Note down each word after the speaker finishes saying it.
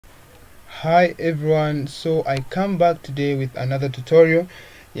Hi everyone, so I come back today with another tutorial.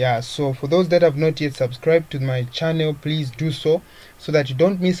 So for those that have not yet subscribed to my channel, please do so that you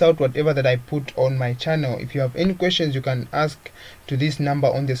don't miss out whatever that I put on my channel. If you have any questions, you can ask to this number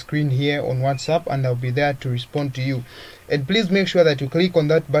on the screen here on WhatsApp, and I'll be there to respond to you. And please make sure that you click on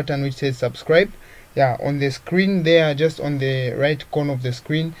that button which says subscribe, on the screen there, just on the right corner of the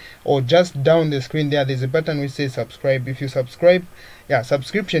screen, or just down the screen there's a button which says subscribe. If you subscribe,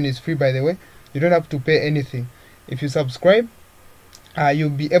 subscription is free, by the way. You don't have to pay anything. If you subscribe, you'll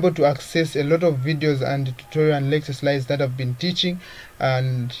be able to access a lot of videos and tutorial and lecture slides that I've been teaching,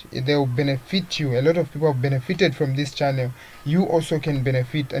 and they will benefit you. A lot of people have benefited from this channel. You also can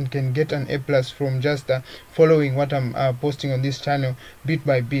benefit and can get an A+ from just following what I'm posting on this channel bit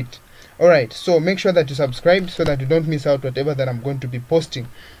by bit. Alright, so make sure that you subscribe so that you don't miss out whatever that I'm going to be posting.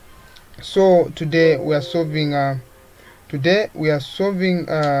 So today we are solving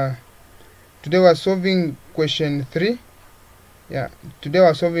question 3. Today we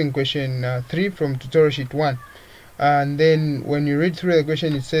are solving question 3 from tutorial sheet 1. And then when you read through the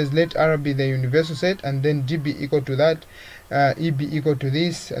question, it says let R be the universal set, and then D be equal to that, E be equal to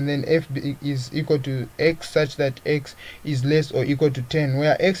this, and then F is equal to X, such that X is less or equal to 10,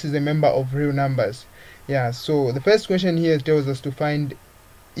 where X is a member of real numbers. So the first question here tells us to find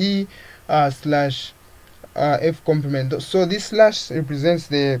E slash F complement. So this slash represents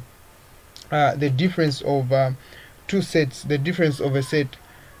the difference of two sets, the difference of a set.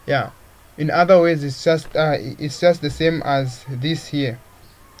 In other words, it's just the same as this here.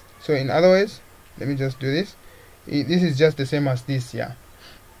 So in other words, let me just do this. This is just the same as this.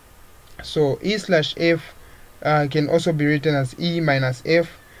 So E slash F can also be written as E minus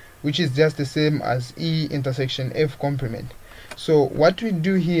F, which is just the same as E intersection F complement. So what we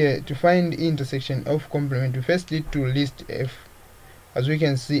do here to find E intersection F complement, we first need to list F. As we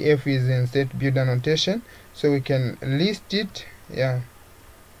can see, F is in state builder notation, so we can list it.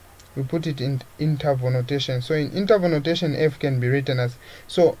 We put it in interval notation. So in interval notation, F can be written as,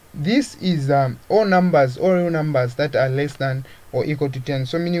 so this is all real numbers that are less than or equal to 10.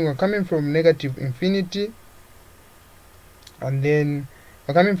 So meaning we're coming from negative infinity, and then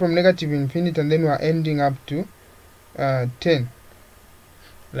we're ending up to 10,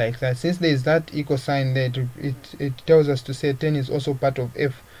 like that. Since there is that equal sign there, it tells us to say 10 is also part of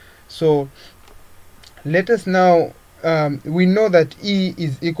F. So let us now, we know that E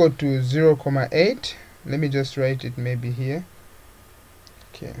is equal to 0,8. Let me just write it maybe here.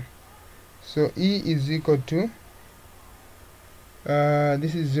 So E is equal to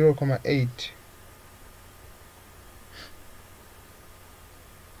this is 0,8.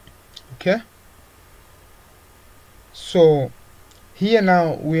 So here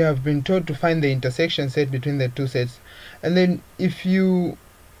now we have been told to find the intersection set between the two sets, and then if you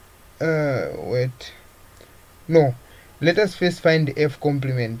let us first find the F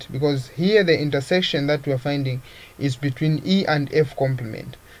complement, because here the intersection that we are finding is between E and F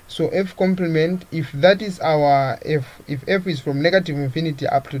complement. So F complement, if that is our F, if F is from negative infinity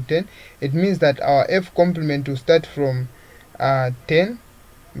up to 10, it means that our F complement will start from 10.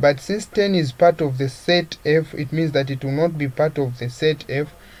 But since 10 is part of the set F, it means that it will not be part of the set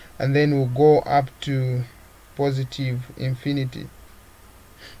F, and then we'll go up to positive infinity.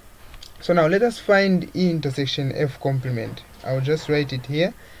 So now let us find E intersection F complement. I'll just write it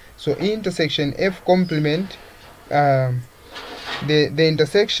here. So E intersection F complement, the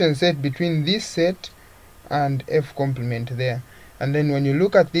intersection set between this set and F complement there. And then when you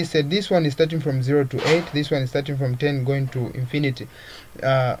look at this set, this one is starting from 0 to 8, this one is starting from 10 going to infinity,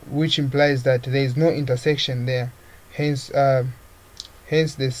 which implies that there is no intersection there. Hence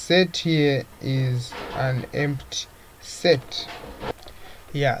the set here is an empty set.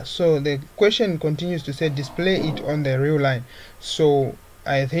 So the question continues to say display it on the real line. So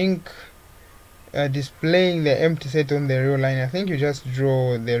I think displaying the empty set on the real line, I think you just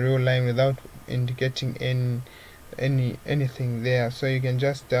draw the real line without indicating anything there. So you can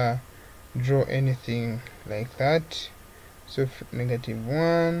just draw anything like that. So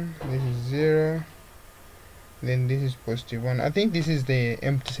 -1, this is 0, then this is +1. I think this is the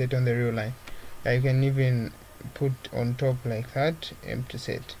empty set on the real line. You can even put on top like that, empty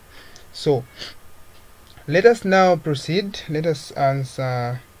set. So let us now proceed. Let us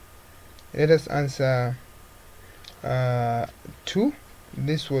answer 2.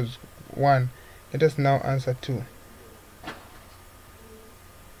 This was 1. Let us now answer 2.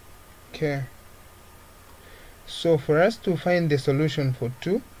 So for us to find the solution for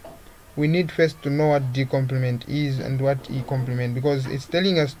 2, we need first to know what D complement is and what E complement, because it's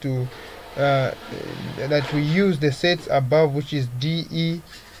telling us to that we use the sets above, which is DE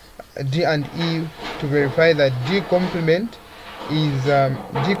D and E to verify that D complement is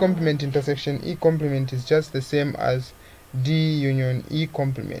D complement intersection E complement is just the same as D union E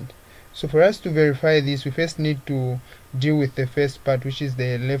complement. So for us to verify this, we first need to deal with the first part, which is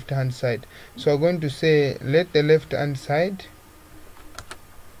the left hand side. So I'm going to say let the left hand side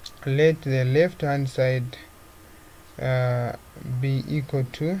be equal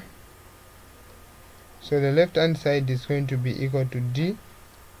to, so the left hand side is going to be equal to D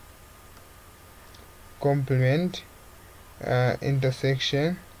complement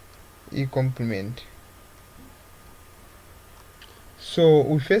intersection E complement. So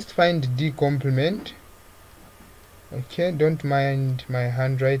we first find D complement. Okay, don't mind my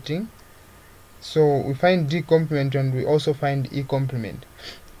handwriting. So we find D complement and we also find E complement.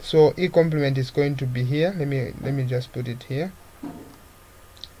 So E complement is going to be here. Let me just put it here.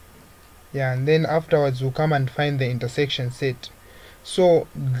 Yeah, and then afterwards we'll come and find the intersection set. So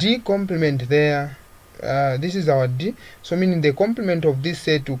D complement there, this is our D. So meaning the complement of this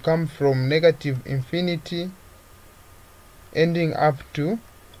set will come from negative infinity ending up to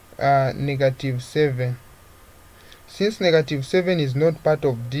negative 7. Since negative 7 is not part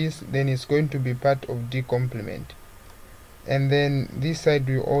of this, then it's going to be part of D complement. And then this side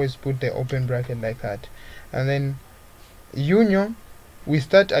we always put the open bracket like that. And then union, we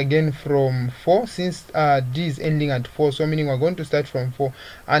start again from 4, since D is ending at 4, so meaning we're going to start from 4.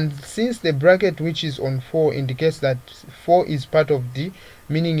 And since the bracket which is on 4 indicates that 4 is part of D,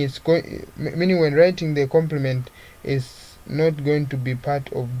 meaning meaning when writing the complement is not going to be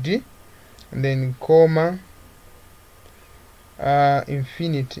part of D, and then comma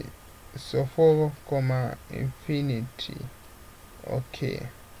infinity. So 4 comma infinity. Okay,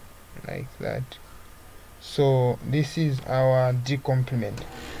 like that. So this is our D complement.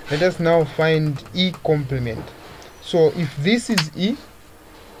 Let us now find E complement. So if this is E,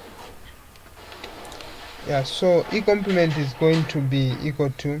 yeah, so E complement is going to be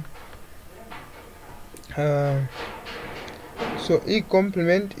equal to so E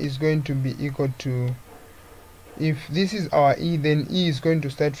complement is going to be equal to, if this is our E, then E is going to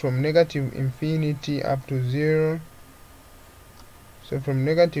start from negative infinity up to 0. So from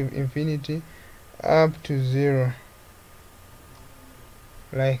negative infinity up to 0,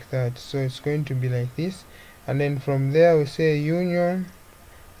 like that. So it's going to be like this, and then from there we say union,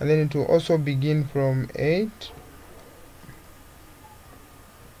 and then it will also begin from 8,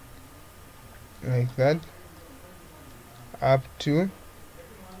 like that, up to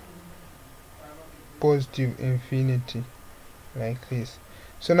positive infinity, like this.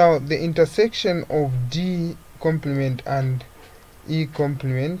 So now the intersection of D complement and E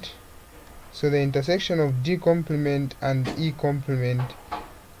complement, so the intersection of D complement and E complement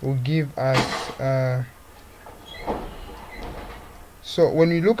will give us so when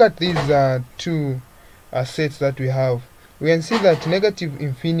we look at these two sets that we have, we can see that negative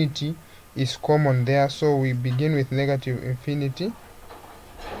infinity is common there, so we begin with negative infinity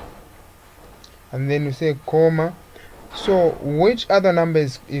and then we say comma. So which other number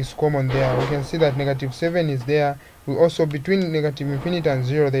is common there? We can see that negative 7 is there. We also, between negative infinity and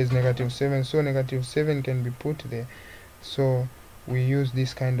 0 there is negative 7, so negative 7 can be put there. So we use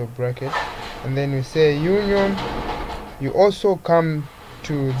this kind of bracket, and then we say union. You also come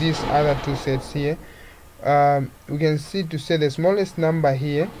to these other two sets here. We can see to say the smallest number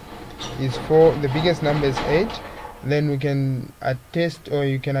here is 4, the biggest number is 8. Then we can attest, or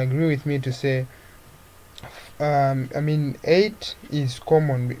you can agree with me to say 8 is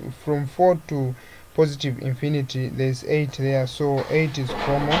common. From 4 to positive infinity there's 8 there, so 8 is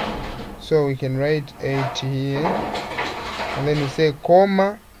common, so we can write 8 here, and then we say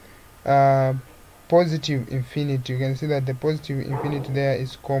comma positive infinity. You can see that the positive infinity there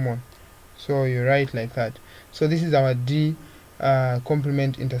is common, so you write like that. So this is our D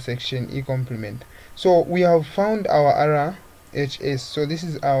complement intersection E complement. So we have found our RHS, so this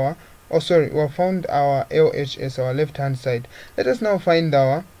is our, we have found our LHS, our left hand side. Let us now find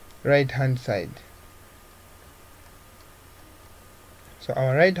our right hand side. So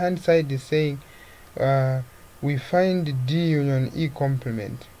our right hand side is saying we find D union E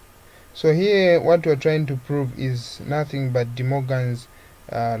complement. So here what we're trying to prove is nothing but De Morgan's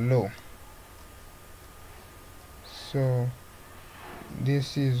law. So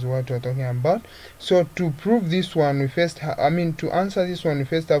this is what we're talking about. So to prove this one, we first to answer this one, we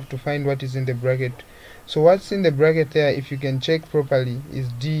first have to find what is in the bracket. So what's in the bracket there, if you can check properly, is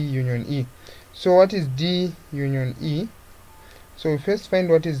D union E. So what is D union E? So we first find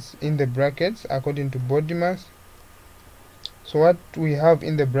what is in the brackets according to body mass. So what we have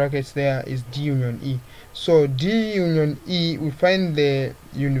in the brackets there is D union E. So D union E, we find the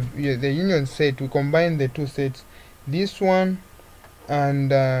union set, we combine the two sets, this one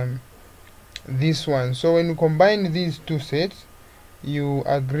and this one. So when you combine these two sets, you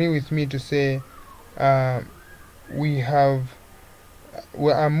agree with me to say we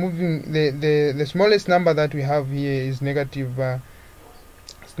are moving, the smallest number that we have here is negative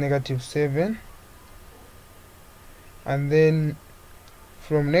 7, and then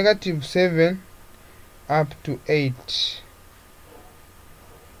from negative 7 up to 8.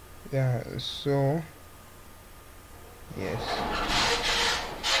 Yeah, so yes,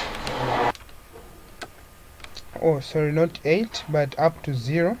 oh sorry, not 8 but up to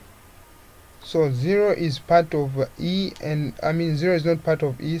 0. So 0 is part of E, and 0 is not part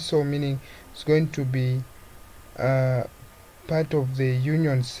of E, so meaning it's going to be part of the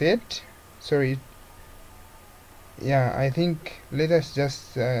union set. Sorry, yeah, I think let us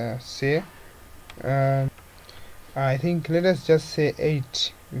just say I think let us just say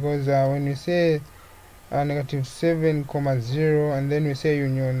 8, because when we say negative 7, 0, and then we say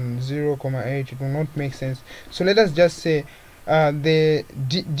union 0, 8, it will not make sense. So let us just say the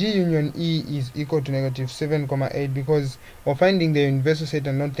D union E is equal to negative 7, 8, because we're finding the universal set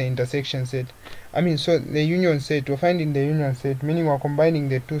and not the intersection set. So the union set, we're finding the union set, meaning we're combining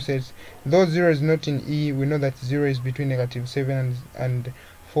the two sets. Though 0 is not in E, we know that 0 is between negative 7 and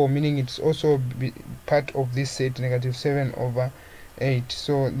 4, meaning it's also part of this set, negative 7 over 8.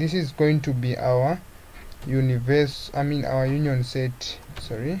 So this is going to be our our union set.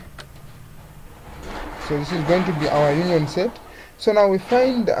 Sorry. So this is going to be our union set. So now we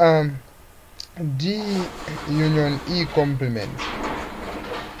find D union E complement.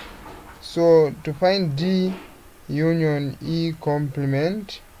 So to find D union E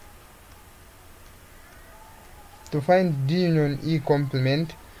complement,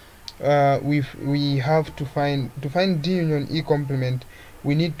 we have to find D union E complement,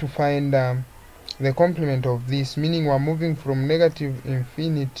 we need to find the complement of this, meaning we're moving from negative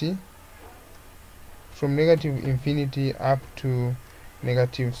infinity up to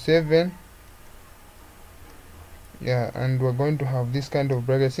negative 7. Yeah, and we're going to have this kind of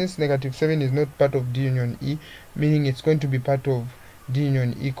bracket. Since negative 7 is not part of D union E, meaning it's going to be part of D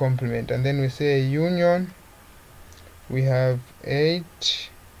union E complement. And then we say union, we have 8,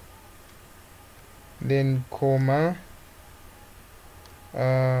 then comma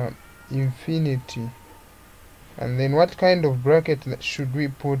infinity. And then what kind of bracket should we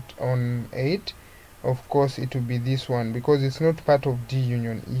put on 8? Of course it will be this one, because it's not part of D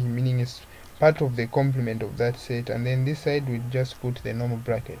union E, meaning it's part of the complement of that set. And then this side we just put the normal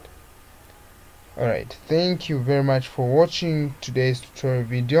bracket. Alright, thank you very much for watching today's tutorial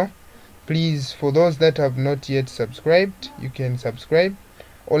video. Please, for those that have not yet subscribed, you can subscribe.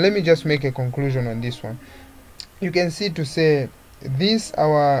 Or let me just make a conclusion on this one. You can see to say this,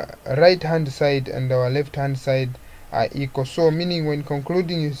 our right hand side and our left hand side are equal. So meaning when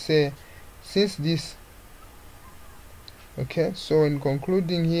concluding, you say since this, okay, so in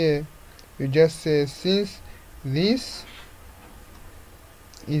concluding here you just say since this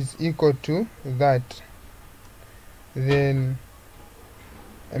is equal to that, then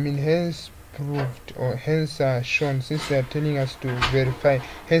hence proved, or hence shown, since they are telling us to verify,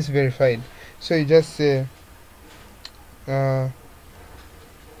 hence verified. So you just say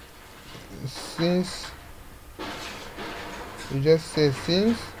since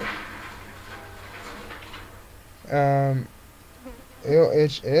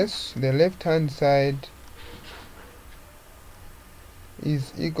LHS, the left hand side,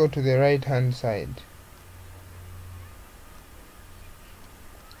 is equal to the right hand side.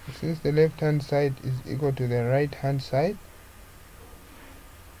 Since the left hand side is equal to the right hand side,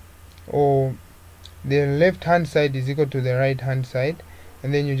 or the left hand side is equal to the right hand side,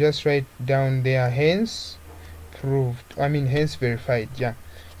 and then you just write down there hence proved, hence verified. Yeah,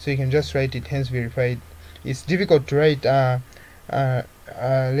 so you can just write it hence verified. It's difficult to write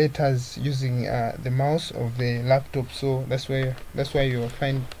letters using the mouse of the laptop, so that's why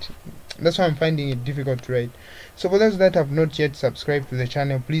I'm finding it difficult to write. So for those that have not yet subscribed to the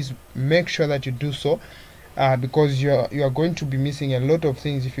channel, please make sure that you do so, because you are going to be missing a lot of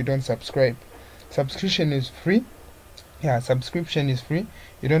things if you don't subscribe. Subscription is free. Yeah, subscription is free.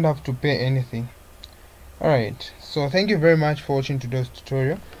 You don't have to pay anything. Alright, so thank you very much for watching today's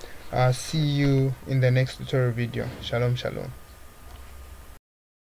tutorial. See you in the next tutorial video. Shalom, shalom.